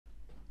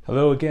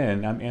Hello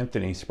again, I'm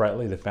Anthony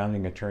Sprightly, the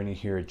founding attorney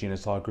here at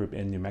Genus Law Group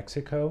in New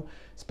Mexico,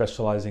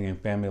 specializing in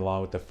family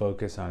law with a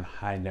focus on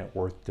high net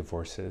worth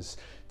divorces.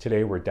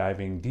 Today we're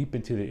diving deep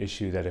into the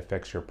issue that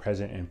affects your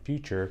present and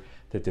future,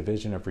 the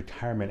division of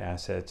retirement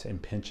assets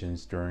and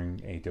pensions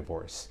during a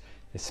divorce,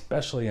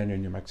 especially under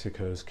New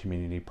Mexico's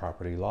community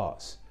property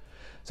laws.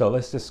 So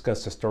let's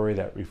discuss a story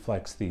that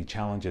reflects the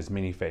challenges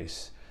many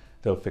face.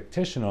 Though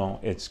fictional,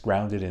 it's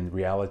grounded in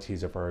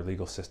realities of our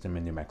legal system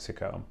in New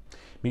Mexico.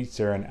 Meet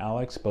Sarah and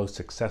Alex, both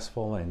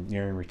successful and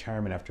nearing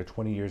retirement after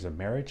 20 years of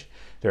marriage.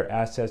 Their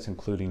assets,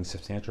 including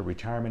substantial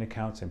retirement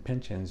accounts and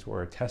pensions,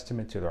 were a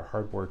testament to their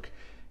hard work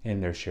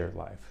and their shared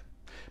life.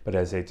 But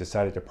as they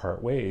decided to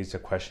part ways, the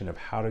question of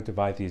how to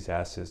divide these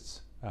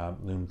assets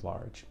loomed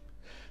large.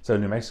 So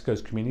New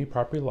Mexico's community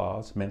property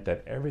laws meant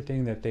that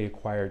everything that they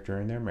acquired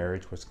during their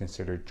marriage was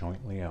considered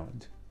jointly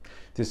owned.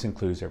 This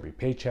includes every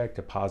paycheck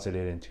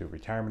deposited into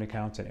retirement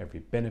accounts and every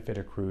benefit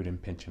accrued in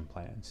pension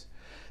plans.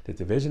 The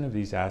division of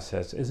these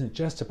assets isn't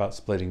just about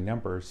splitting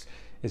numbers,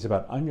 it's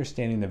about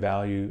understanding the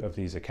value of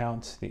these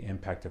accounts, the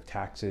impact of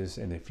taxes,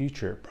 and the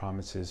future it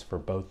promises for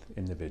both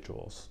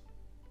individuals.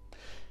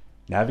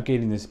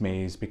 Navigating this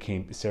maze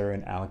became Sarah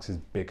and Alex's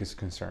biggest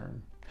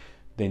concern.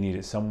 They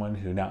needed someone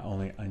who not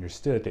only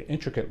understood the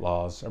intricate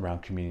laws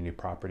around community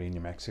property in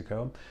New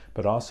Mexico,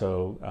 but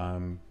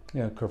also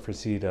could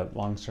foresee the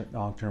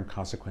long-term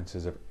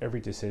consequences of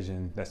every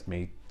decision that's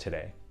made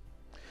today.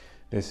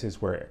 This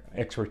is where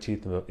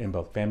expertise in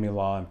both family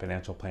law and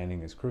financial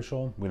planning is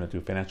crucial. We don't do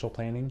financial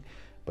planning,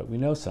 but we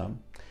know some.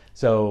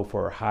 So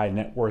for high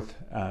net worth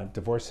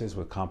divorces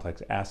with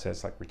complex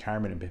assets like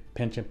retirement and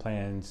pension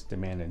plans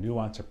demand a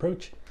nuanced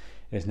approach.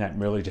 It's not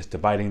merely just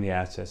dividing the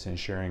assets and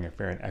ensuring a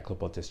fair and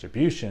equitable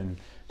distribution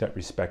that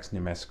respects New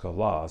Mexico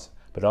laws,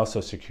 but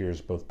also secures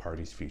both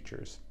parties'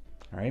 futures.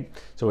 All right.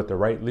 So with the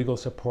right legal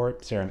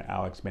support, Sarah and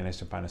Alex managed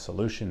to find a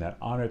solution that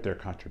honored their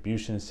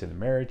contributions to the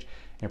marriage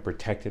and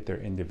protected their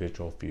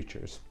individual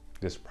futures.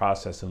 This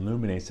process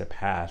illuminates a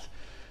path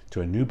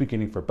to a new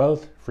beginning for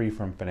both, free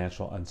from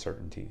financial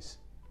uncertainties.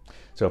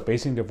 So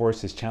facing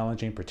divorce is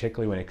challenging,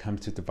 particularly when it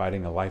comes to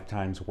dividing a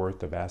lifetime's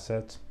worth of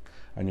assets.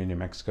 Under New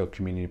Mexico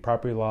community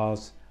property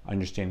laws,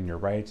 understanding your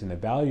rights and the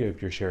value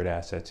of your shared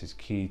assets is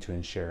key to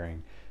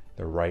ensuring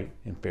the right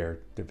and fair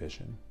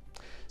division.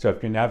 So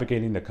if you're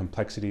navigating the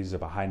complexities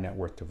of a high net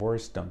worth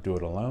divorce, don't do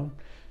it alone.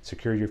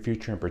 Secure your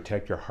future and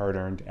protect your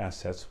hard-earned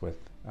assets with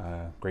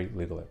great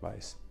legal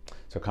advice.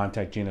 So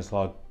contact Genus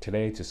Law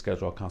today to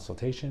schedule a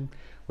consultation.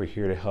 We're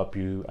here to help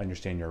you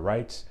understand your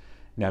rights,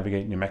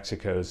 navigate New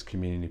Mexico's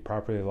community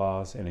property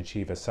laws, and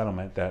achieve a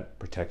settlement that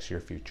protects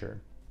your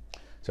future.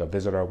 So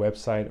visit our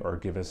website or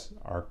give us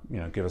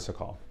a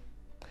call.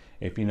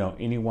 If you know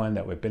anyone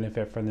that would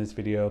benefit from this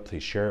video,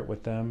 please share it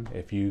with them.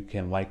 If you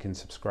can like and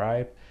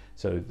subscribe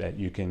so that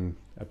you can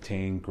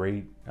obtain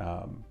great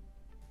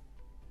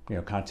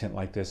content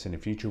like this in the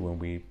future when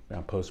we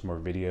post more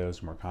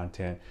videos, more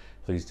content,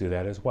 please do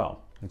that as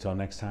well. Until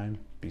next time,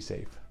 be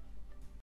safe.